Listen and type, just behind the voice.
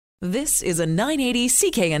This is a 980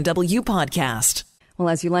 CKNW podcast. Well,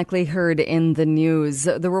 as you likely heard in the news,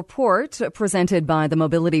 the report presented by the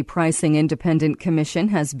Mobility Pricing Independent Commission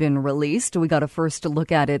has been released. We got a first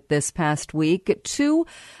look at it this past week. Two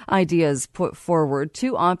ideas put forward,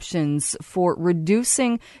 two options for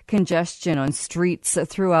reducing congestion on streets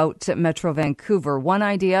throughout Metro Vancouver. One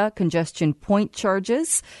idea, congestion point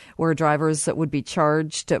charges, where drivers would be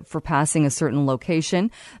charged for passing a certain location.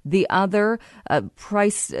 The other,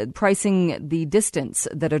 pricing the distance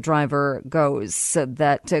that a driver goes.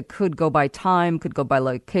 That could go by time, could go by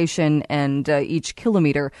location, and each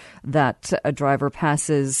kilometer that a driver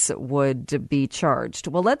passes would be charged.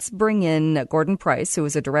 Well, let's bring in Gordon Price, who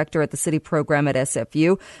is a director at the city program at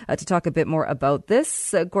SFU, to talk a bit more about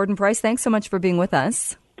this. Gordon Price, thanks so much for being with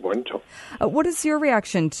us. Good morning, Joe. What is your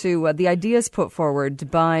reaction to the ideas put forward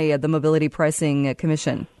by the Mobility Pricing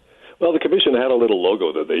Commission? Well, the commission had a little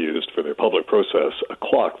logo that they used for their public process, a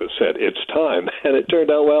clock that said, "It's time." And it turned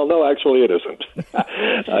out, well, no, actually it isn't.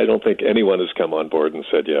 I don't think anyone has come on board and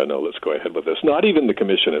said, yeah, no, let's go ahead with this. Not even the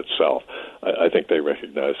commission itself. I think they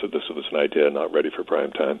recognized that this was an idea not ready for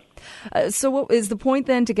prime time. So what is the point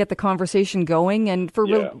then to get the conversation going? And for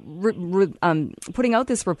putting out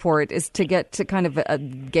this report is to get to kind of a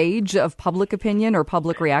gauge of public opinion or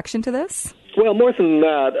public reaction to this? Well, more than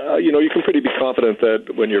that, you can pretty be confident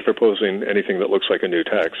that when you're proposing anything that looks like a new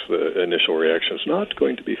tax, the initial reaction is not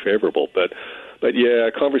going to be favorable. But yeah,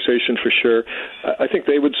 conversation for sure. I think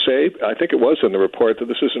they would say, I think it was in the report, that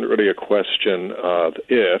this isn't really a question of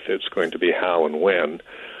if, it's going to be how and when.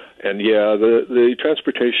 And yeah, the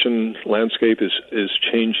transportation landscape is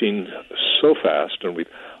changing so fast, and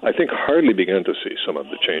we've, I think, hardly begun to see some of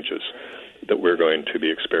the changes that we're going to be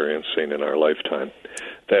experiencing in our lifetime.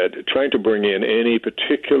 That trying to bring in any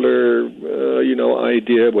particular,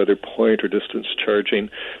 idea, whether point or distance charging,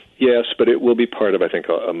 yes, but it will be part of, I think,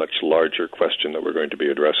 a much larger question that we're going to be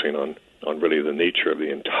addressing on really the nature of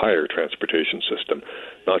the entire transportation system,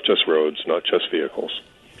 not just roads, not just vehicles.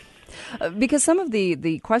 Because some of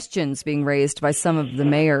the questions being raised by some of the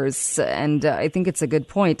mayors, and I think it's a good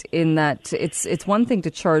point, in that it's one thing to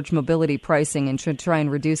charge mobility pricing and to try and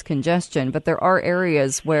reduce congestion, but there are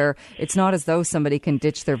areas where it's not as though somebody can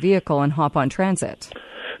ditch their vehicle and hop on transit.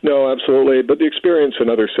 No, absolutely. But the experience in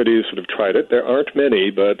other cities that have tried it, there aren't many,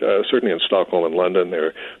 but certainly in Stockholm and London,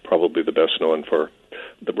 they're probably the best known for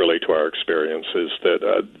that relate to our experience, is that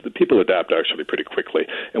the people adapt actually pretty quickly.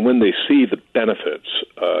 And when they see the benefits,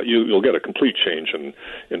 you'll get a complete change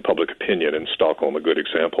in public opinion. In Stockholm, a good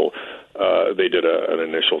example, they did an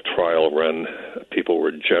initial trial run. People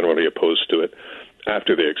were generally opposed to it.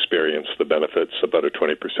 After they experienced the benefits, about a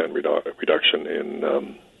 20% reduction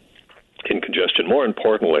in congestion. More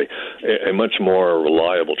importantly, a much more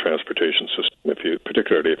reliable transportation system,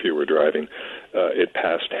 particularly if you were driving. It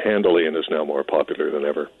passed handily and is now more popular than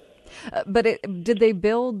ever. But did they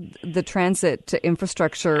build the transit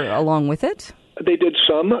infrastructure along with it? They did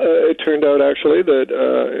some. It turned out, actually,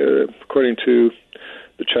 that according to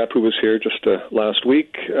the chap who was here just last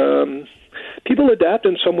week, people adapt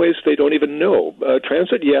in some ways they don't even know.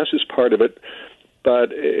 Transit, yes, is part of it.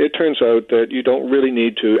 But it turns out that you don't really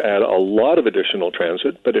need to add a lot of additional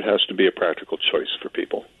transit, but it has to be a practical choice for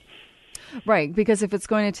people. Right, because if it's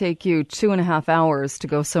going to take you 2.5 hours to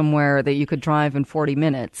go somewhere that you could drive in 40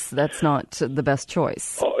 minutes, that's not the best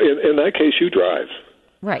choice. In that case, you drive.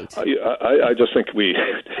 Right. I just think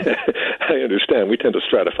I understand, we tend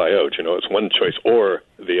to stratify out, it's one choice or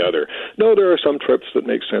the other. No, there are some trips that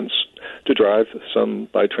make sense to drive, some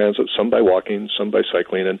by transit, some by walking, some by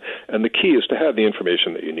cycling, and the key is to have the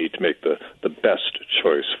information that you need to make the best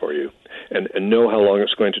choice for you, and know how long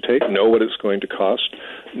it's going to take, know what it's going to cost,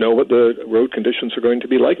 know what the road conditions are going to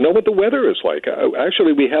be like, know what the weather is like.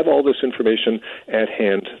 Actually, we have all this information at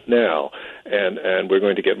hand now, and we're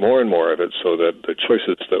going to get more and more of it so that the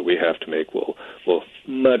choices that we have to make will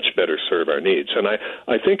much better serve our needs. And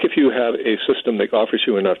I think if you have a system that offers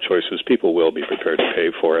you enough choices, people will be prepared to pay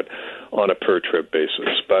for it on a per-trip basis.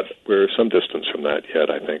 But we're some distance from that yet,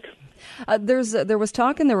 I think. There was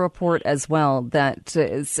talk in the report as well that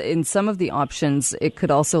in some of the options, it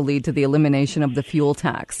could also lead to the elimination of the fuel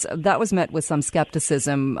tax. That was met with some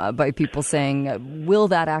skepticism by people saying, will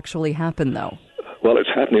that actually happen, though? Well, it's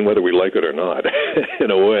happening whether we like it or not,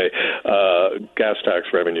 in a way. Gas tax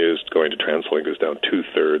revenues going to TransLink is down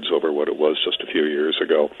 2/3 over what it was just a few years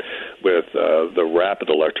ago. With the rapid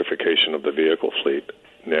electrification of the vehicle fleet,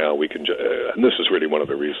 now we can, and this is really one of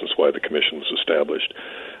the reasons why the commission was established.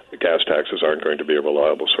 The gas taxes aren't going to be a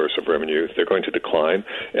reliable source of revenue. They're going to decline.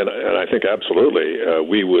 And I think absolutely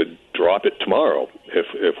we would drop it tomorrow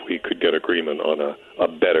if we could get agreement on a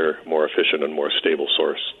better, more efficient, and more stable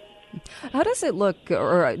source. How does it look,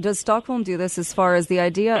 or does Stockholm do this as far as the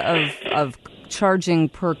idea of charging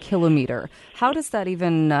per kilometer? How does that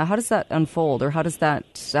unfold, or how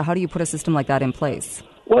do you put a system like that in place?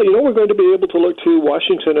 Well, we're going to be able to look to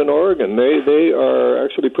Washington and Oregon. They are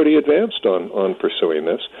actually pretty advanced on pursuing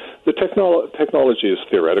this. The technology is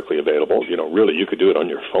theoretically available. Really, you could do it on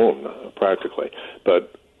your phone practically,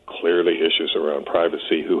 but clearly issues around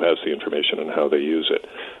privacy, who has the information and how they use it.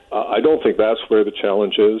 I don't think that's where the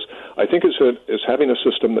challenge is. I think it's having a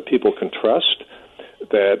system that people can trust,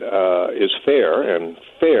 that is fair, and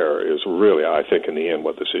fair is really, I think, in the end,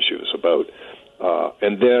 what this issue is about.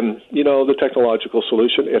 And then, the technological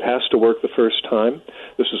solution, it has to work the first time.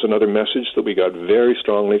 This is another message that we got very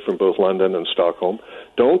strongly from both London and Stockholm.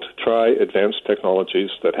 Don't try advanced technologies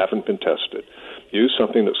that haven't been tested. Use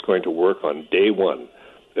something that's going to work on day one.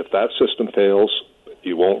 If that system fails,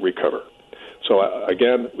 you won't recover. So,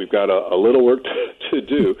 again, we've got a little work to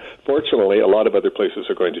do. Fortunately, a lot of other places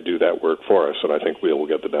are going to do that work for us, and I think we will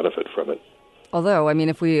get the benefit from it. Although,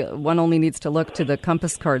 if one only needs to look to the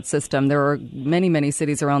Compass card system, there are many, many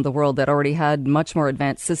cities around the world that already had much more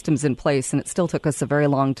advanced systems in place, and it still took us a very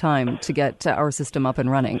long time to get our system up and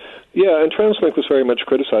running. Yeah, and TransLink was very much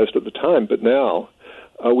criticized at the time, but now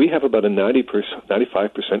we have about a 95%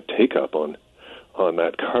 take-up on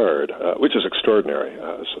that card, which is extraordinary.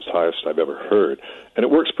 It's the highest I've ever heard, and it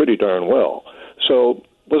works pretty darn well. So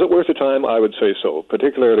was it worth the time? I would say so,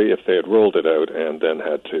 particularly if they had rolled it out and then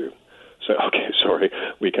had to say, okay, sorry,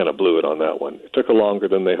 we kind of blew it on that one. It took longer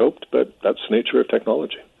than they hoped, but that's the nature of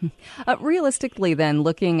technology. Realistically, then,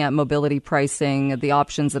 looking at mobility pricing, the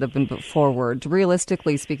options that have been put forward,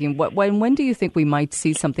 realistically speaking, when do you think we might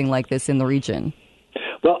see something like this in the region?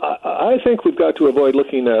 Well, I think we've got to avoid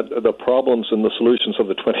looking at the problems and the solutions of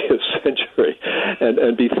the 20th century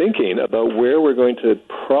and be thinking about where we're going to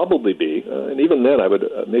probably be. And even then, I would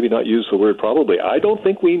maybe not use the word probably. I don't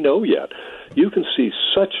think we know yet. You can see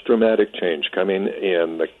such dramatic change coming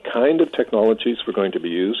in the kind of technologies we're going to be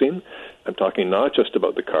using. I'm talking not just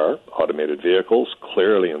about the car. Automated vehicles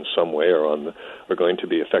clearly in some way are going to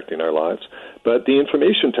be affecting our lives, but the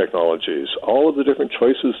information technologies, all of the different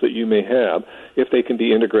choices that you may have, if they can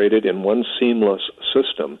be integrated in one seamless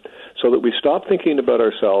system, so that we stop thinking about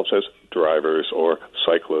ourselves as drivers or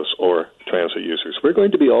cyclists or transit users. We're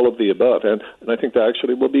going to be all of the above, and I think there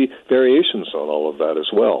actually will be variations on all of that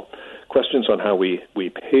as well. Questions on how we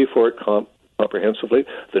pay for it comprehensively,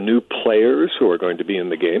 the new players who are going to be in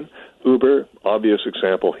the game. Uber, obvious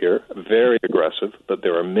example here, very aggressive, but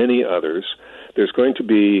there are many others. There's going to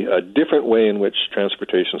be a different way in which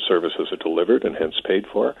transportation services are delivered and hence paid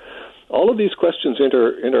for. All of these questions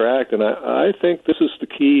interact, and I think this is the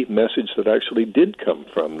key message that actually did come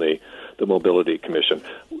from the Mobility Commission.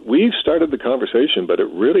 We've started the conversation, but it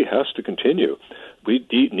really has to continue. We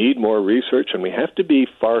need more research, and we have to be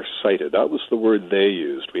far-sighted. That was the word they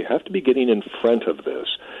used. We have to be getting in front of this.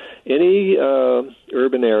 Any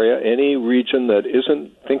urban area, any region that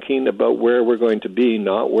isn't thinking about where we're going to be,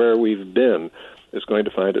 not where we've been, is going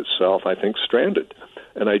to find itself, I think, stranded.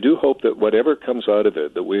 And I do hope that whatever comes out of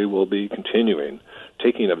it, that we will be continuing,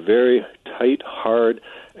 taking a very tight, hard,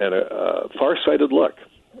 and a far-sighted look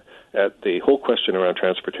at the whole question around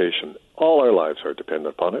transportation. All our lives are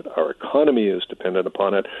dependent upon it. Our economy is dependent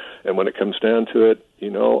upon it. And when it comes down to it,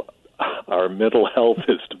 our mental health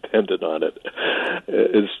is dependent on it.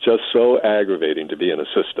 It's just so aggravating to be in a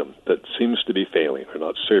system that seems to be failing or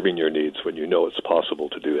not serving your needs when you know it's possible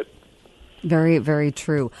to do it. Very, very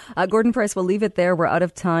true. Gordon Price, we'll leave it there. We're out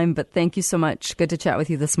of time, but thank you so much. Good to chat with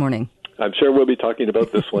you this morning. I'm sure we'll be talking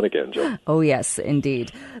about this one again, Joe. Oh, yes,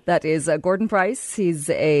 indeed. That is Gordon Price.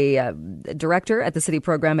 He's a director at the city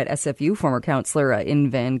program at SFU, former councillor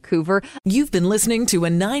in Vancouver. You've been listening to a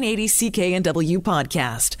 980 CKNW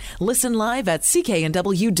podcast. Listen live at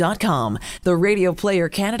cknw.com, the Radio Player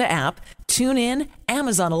Canada app, tune in,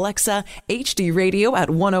 Amazon Alexa, HD Radio at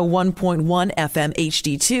 101.1 FM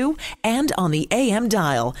HD2, and on the AM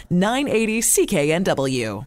dial, 980 CKNW.